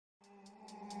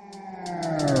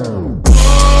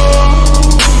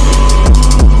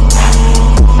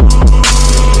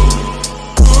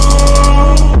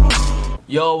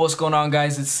what's going on,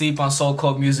 guys? It's Seep on Soul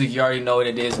Code Music. You already know what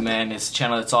it is, man. It's a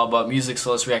channel that's all about music,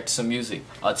 so let's react to some music.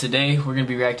 Today, we're going to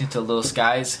be reacting to Lil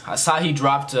Skies. I saw he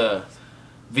dropped a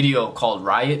video called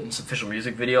Riot, it's an official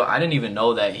music video. I didn't even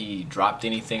know that he dropped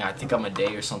anything. I think I'm a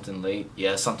day or something late.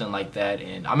 Yeah, something like that.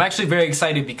 And I'm actually very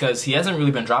excited because he hasn't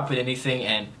really been dropping anything.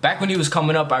 And back when he was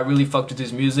coming up, I really fucked with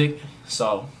his music.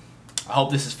 So, I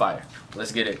hope this is fire.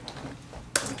 Let's get it.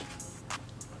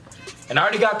 And I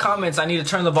already got comments. I need to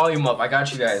turn the volume up. I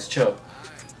got you guys. Chill.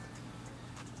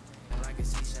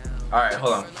 Alright,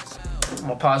 hold on. I'm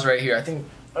gonna pause right here. I think...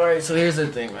 Alright, so here's the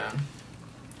thing, man.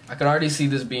 I can already see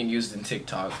this being used in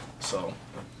TikTok. So,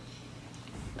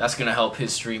 that's gonna help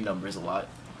his stream numbers a lot.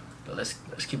 But let's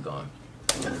keep going.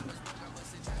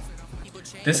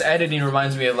 This editing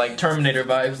reminds me of like Terminator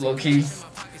vibes, low-key.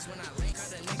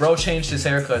 Bro changed his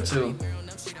haircut too.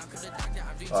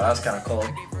 Oh, that's kind of cool.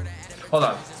 Hold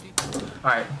on.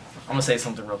 Alright, I'm gonna say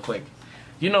something real quick.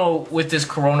 You know, with this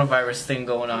coronavirus thing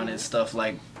going on and stuff,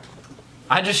 like,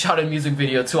 I just shot a music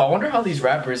video too. I wonder how these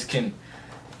rappers can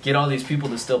get all these people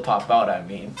to still pop out. I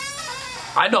mean,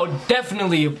 I know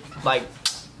definitely, like,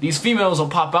 these females will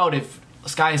pop out if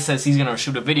Skies says he's gonna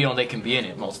shoot a video and they can be in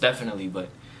it, most definitely, but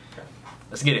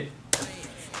let's get it.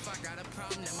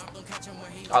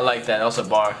 I like that. That was a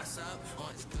bar.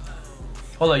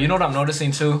 Hold on, you know what I'm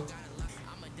noticing too?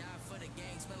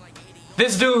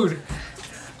 This dude!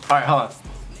 Alright, hold on.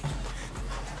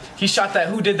 He shot that,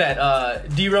 who did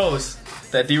that? D-Rose.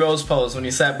 That D-Rose pose when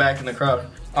he sat back in the crowd.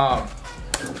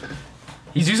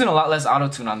 He's using a lot less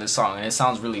auto-tune on this song and it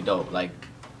sounds really dope. Like,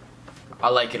 I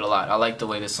like it a lot. I like the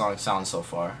way this song sounds so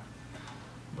far.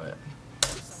 But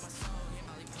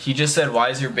he just said, "Why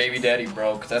is your baby daddy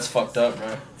broke?" That's fucked up,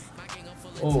 bro.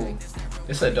 Oh,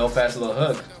 this a dope ass little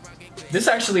hook. This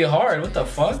actually hard. What the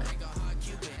fuck?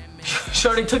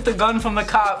 Shorty took the gun from the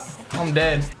cop. I'm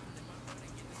dead.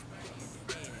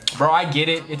 Bro, I get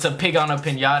it. It's a pig on a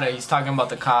piñata. He's talking about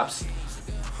the cops.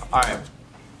 Alright.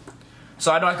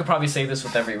 So I know I could probably say this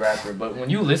with every rapper, but when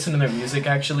you listen to their music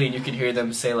actually and you can hear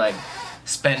them say like,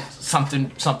 spent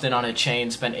something on a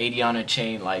chain, spent 80 on a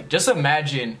chain, like, just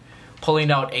imagine pulling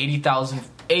out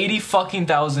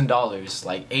 $80,000,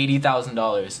 like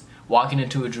 $80,000, walking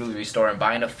into a jewelry store and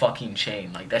buying a fucking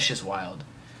chain. Like, that's just wild.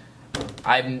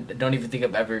 I don't even think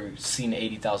I've ever seen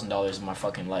 $80,000 in my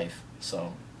fucking life.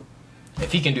 So,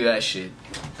 if he can do that shit,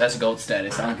 that's GOAT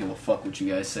status. I don't give a fuck what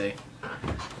you guys say.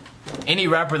 Any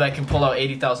rapper that can pull out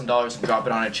 $80,000 and drop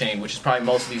it on a chain, which is probably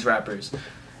most of these rappers,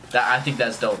 I think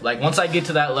that's dope. Like, once I get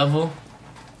to that level,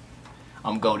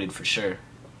 I'm goated for sure.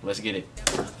 Let's get it.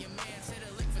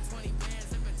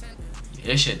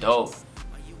 This shit dope.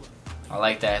 I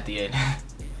like that at the end.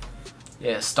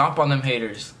 Yeah, stomp on them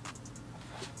haters.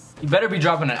 He better be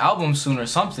dropping an album soon or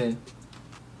something.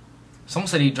 Someone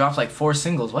said he dropped like 4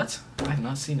 singles. What? I have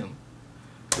not seen him.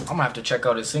 I'm gonna have to check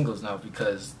out his singles now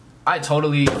because I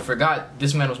totally forgot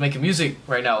this man was making music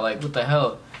right now. Like, what the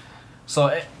hell?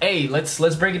 So, hey, let's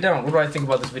break it down. What do I think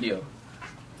about this video?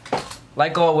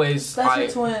 Like always, that's your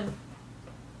twin.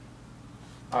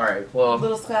 Alright, well,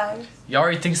 Lil Skies. You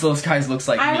already think Lil Skies looks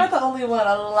like me. I'm not the only one.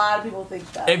 A lot of people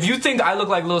think that. If you think I look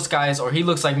like Lil Skies or he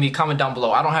looks like me, comment down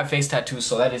below. I don't have face tattoos,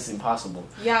 so that is impossible.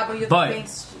 Yeah, but you're the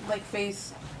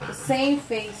same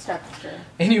face structure.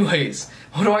 Anyways,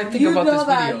 what do I think about this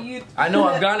video? I know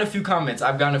I've gotten a few comments.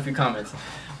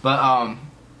 But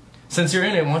since you're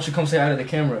in it, why don't you come say hi to the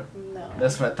camera? No.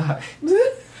 That's what I thought.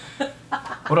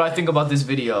 What do I think about this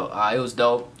video? It was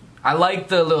dope. I like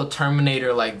the little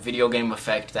Terminator like video game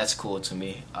effect. That's cool to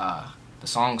me. The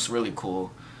song's really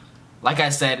cool. Like I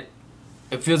said,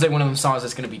 it feels like one of them songs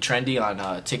that's gonna be trendy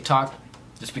on TikTok,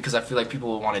 just because I feel like people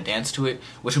will want to dance to it,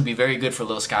 which would be very good for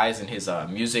Lil Skies and his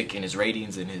music and his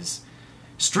ratings and his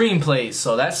stream plays.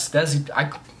 So I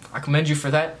commend you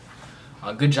for that.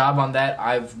 Good job on that.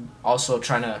 I've also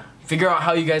trying to figure out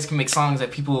how you guys can make songs that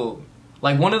people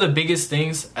like. One of the biggest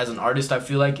things as an artist, I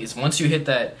feel like, is once you hit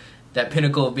that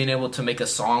pinnacle of being able to make a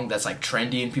song that's like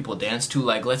trendy and people dance to,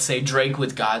 like, let's say Drake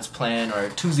with God's Plan or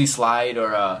Tuesday Slide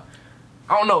or I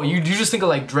don't know, you just think of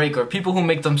like Drake or people who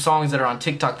make them songs that are on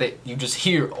TikTok that you just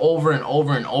hear over and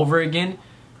over and over again.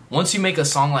 Once you make a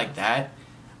song like that,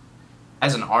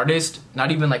 as an artist, not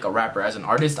even like a rapper, as an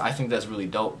artist, I think that's really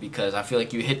dope because I feel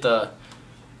like you hit the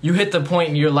point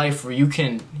in your life where you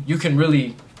can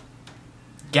really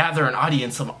gather an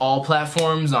audience on all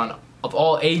platforms, of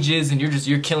all ages, and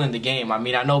you're killing the game. I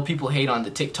mean, I know people hate on the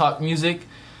TikTok music,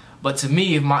 but to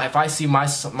me, if I see my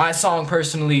song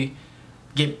personally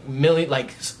get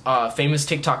famous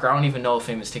TikToker, I don't even know a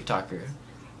famous TikToker.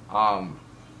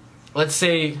 Let's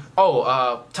say,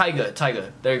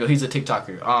 Tyga, there you go, he's a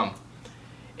TikToker.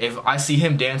 if I see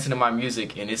him dancing to my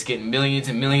music and it's getting millions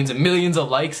and millions and millions of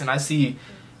likes, and I see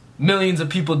millions of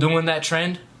people doing that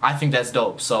trend, I think that's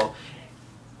dope. So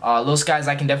Lil Skies,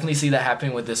 I can definitely see that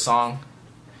happening with this song.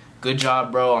 Good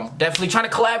job, bro. I'm definitely trying to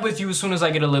collab with you as soon as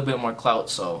I get a little bit more clout.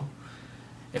 So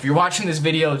if you're watching this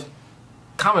video,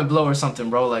 comment below or something,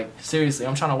 bro. Like, seriously,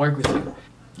 I'm trying to work with you.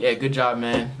 Yeah, good job,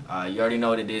 man. You already know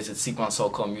what it is. It's Seep on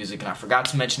Soul Code Music. And I forgot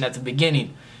to mention at the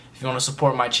beginning, if you want to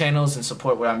support my channels and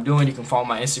support what I'm doing, you can follow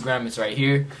my Instagram. It's right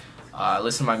here.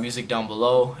 Listen to my music down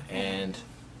below. And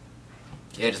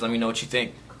yeah, just let me know what you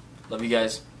think. Love you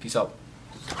guys. Peace out.